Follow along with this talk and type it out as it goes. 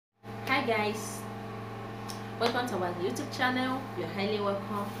Hi guys, welcome to our YouTube channel. You're highly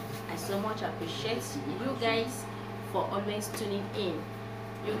welcome. I so much appreciate you guys for always tuning in.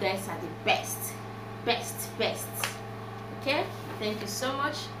 You guys are the best. Okay, thank you so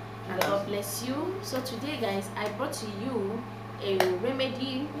much and God bless you. So today guys, I brought to you a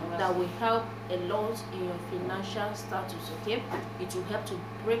remedy that will help a lot in your financial status. Okay, it will help to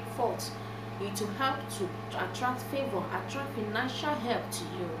break faults. It will help to attract favor, attract financial help to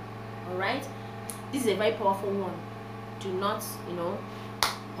you. All right, this is a very powerful one. Do not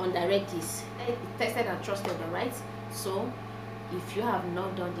underrate this. It's tested and trusted. All right, so if you have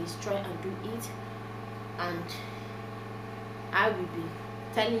not done this, try and do it, and I will be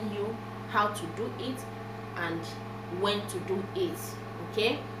telling you how to do it and when to do it.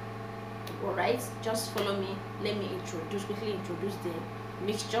 Okay, all right, just follow me. Let me quickly introduce the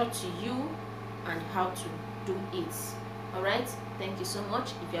mixture to you and how to do it. All right, thank you so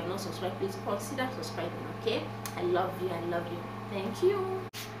much. If you have not subscribed, please consider subscribing. Okay, I love you. Thank you.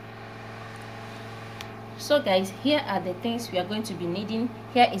 So guys, here are the things we are going to be needing.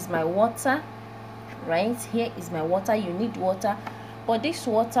 Here is my water. Right, here is my water. You need water, but this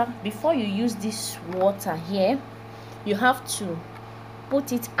water, before you use this water here, you have to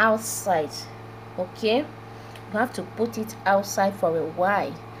put it outside. Okay, you have to put it outside for a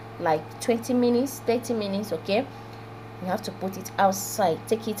while, like 20 minutes, 30 minutes. Okay, you have to put it outside.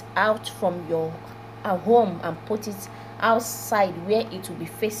 Take it out from your home and put it outside where it will be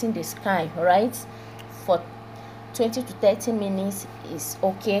facing the sky. All right, for 20 to 30 minutes is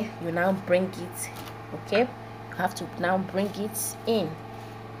okay. You now bring it. Okay, you have to now bring it in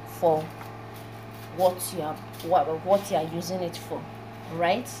for what you are using it for.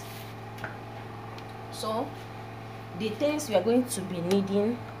 Right, so the things we are going to be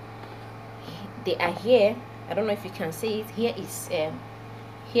needing, they are here. I don't know if you can see it. Here is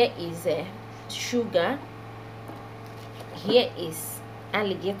sugar. Here is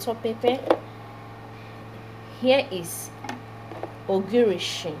alligator pepper. Here is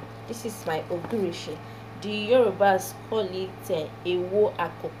ogirishi. This is my ogirishi. The Yorubas call it ewo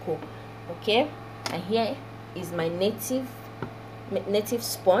akoko. Okay, and here is my native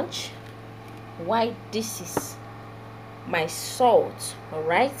sponge. Why, this is my salt. All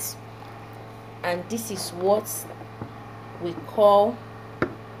right, and this is what we call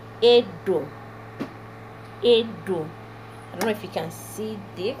edo. I don't know if you can see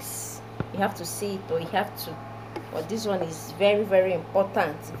this. You have to see it, or you have to. But this one is very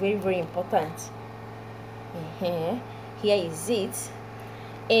important. Very important. Here is it.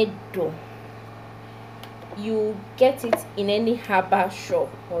 Edo. You get it in any herbal shop.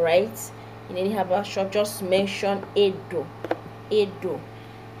 All right, in any herbal shop, just mention edo.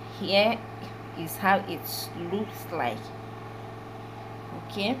 Here is how it looks like.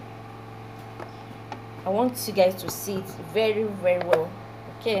 Okay, I want you guys to see it very well.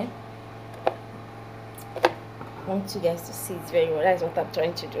 Okay, I want you guys to see it very well. That's what I'm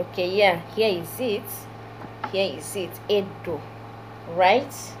trying to do. Okay, yeah, here is it. Edo.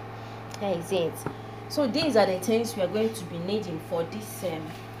 Right, here is it. So these are the things we are going to be needing for this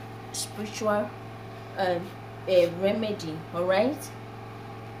spiritual remedy. All right,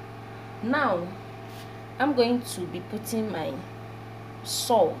 now I'm going to be putting my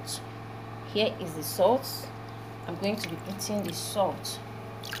salt. Here is the salt. I'm going to be putting the salt.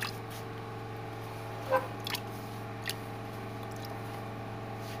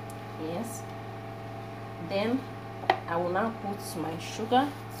 Yes, then I will now put my sugar.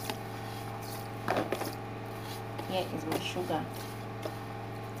 Here is my sugar,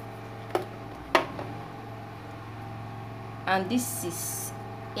 and this is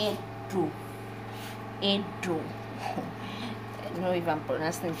edo. I don't know if I'm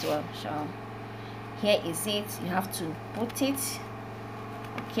pronouncing it well. So here is it. You have to put it.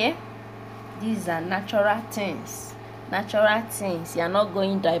 Okay, these are natural things. You are not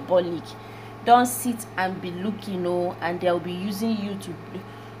going diabolic. Don't sit and be looking, and they'll be using you to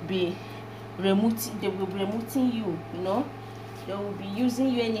be removing. They will be removing you. They will be using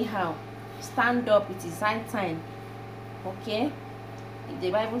you anyhow. Stand up. It is high time. Okay,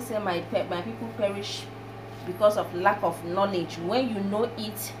 the Bible says my people perish because of lack of knowledge. When you know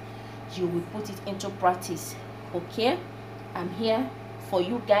it, you will put it into practice. Okay, I'm here for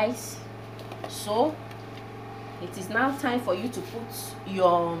you guys. So it is now time for you to put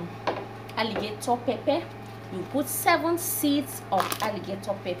your alligator pepper. You put 7 seeds of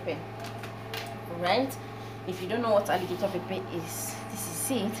alligator pepper. All right, if you don't know what alligator pepper is, this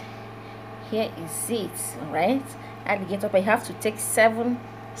is it. Here is it. All right, alligator pepper. You have to take 7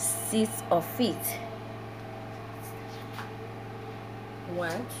 seeds of it.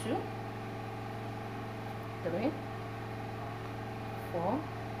 1, 2, 3, 4,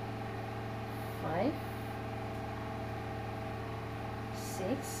 5,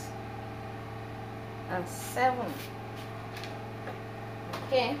 6, and 7.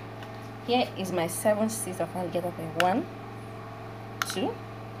 Okay, here is my 7 seeds of alligator pin. 1, 2,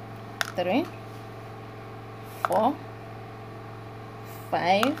 3, 4,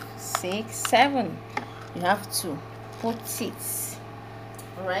 5, 6, 7. You have to put it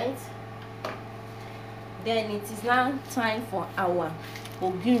right. Then it is now time for our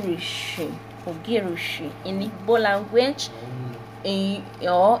ogirishi. In Igbo language,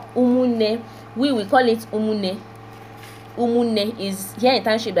 or umune, we will call it umune. Umune is here in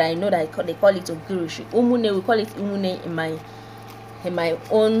township that I know that they call it ogirishi. Umune, we call it umune in my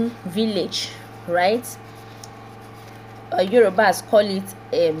own village, right? Yorubas call it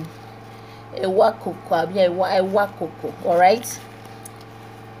ewakoko, all right?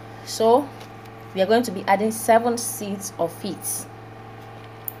 So we are going to be adding 7 seeds of it.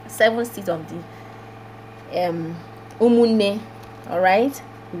 7 seeds of the umune, all right?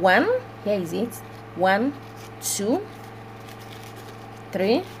 1, here is it. 1, 2,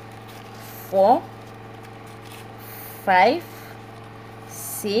 3, 4, 5,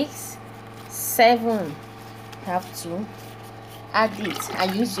 6, 7. You have to add it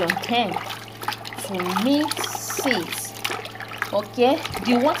and use your hand to mix it. Okay,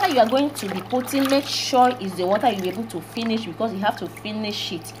 the water you are going to be putting, make sure is the water you'll be able to finish, because you have to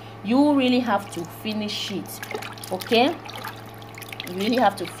finish it. You really have to finish it. Okay, you really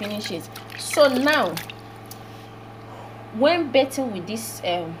have to finish it. So now, when bathing with this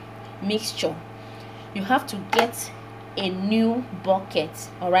mixture, you have to get a new bucket,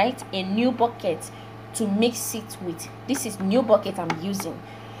 all right? A new bucket to mix it with. This is new bucket I'm using.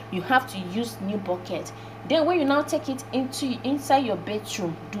 You have to use new bucket. Then when you now take it inside your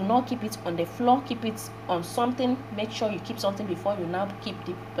bedroom, do not keep it on the floor, keep it on something. Make sure you keep something before you now keep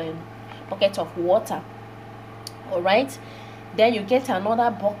the bucket of water, all right? Then you get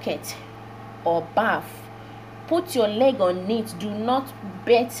another bucket or bath. Put your leg on it. Do not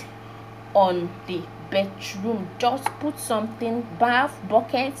bet on the bedroom. Just put something, bath,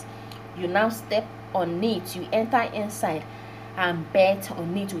 bucket. You now step on it. You enter inside and bet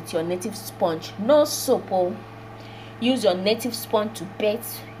on it with your native sponge. No soap. Oh, use your native sponge to bet.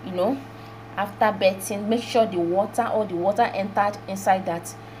 You know, after betting, make sure the water entered inside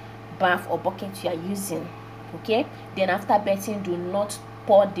that bath or bucket you are using. Okay, then after betting, do not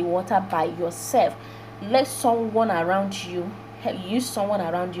pour the water by yourself. Let someone around you, use someone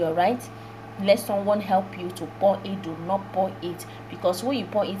around you, all right? Let someone help you to pour it. Do not pour it, because when you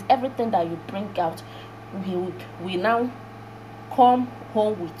pour it, everything that you bring out will now come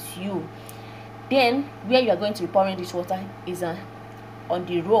home with you. Then where you are going to be pouring this water is on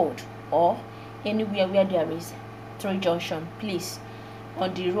the road or anywhere where there is 3 junction. Please,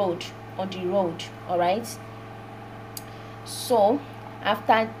 on the road, all right? So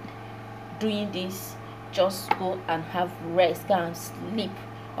after doing this, just go and have rest, go and sleep,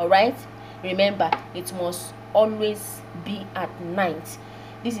 all right? Remember, it must always be at night.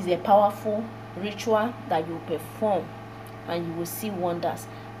 This is a powerful ritual that you perform, and you will see wonders,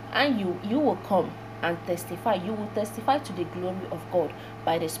 and you will come and testify. You will testify to the glory of God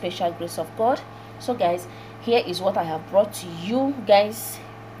by the special grace of God. So guys, here is what I have brought to you guys,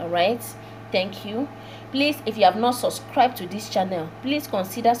 all right? Thank you. Please, if you have not subscribed to this channel, please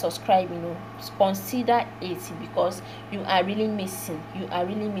consider subscribing. Consider it, because you are really missing.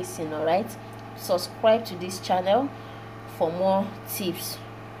 All right? Subscribe to this channel for more tips.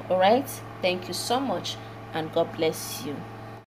 All right? Thank you so much, and God bless you.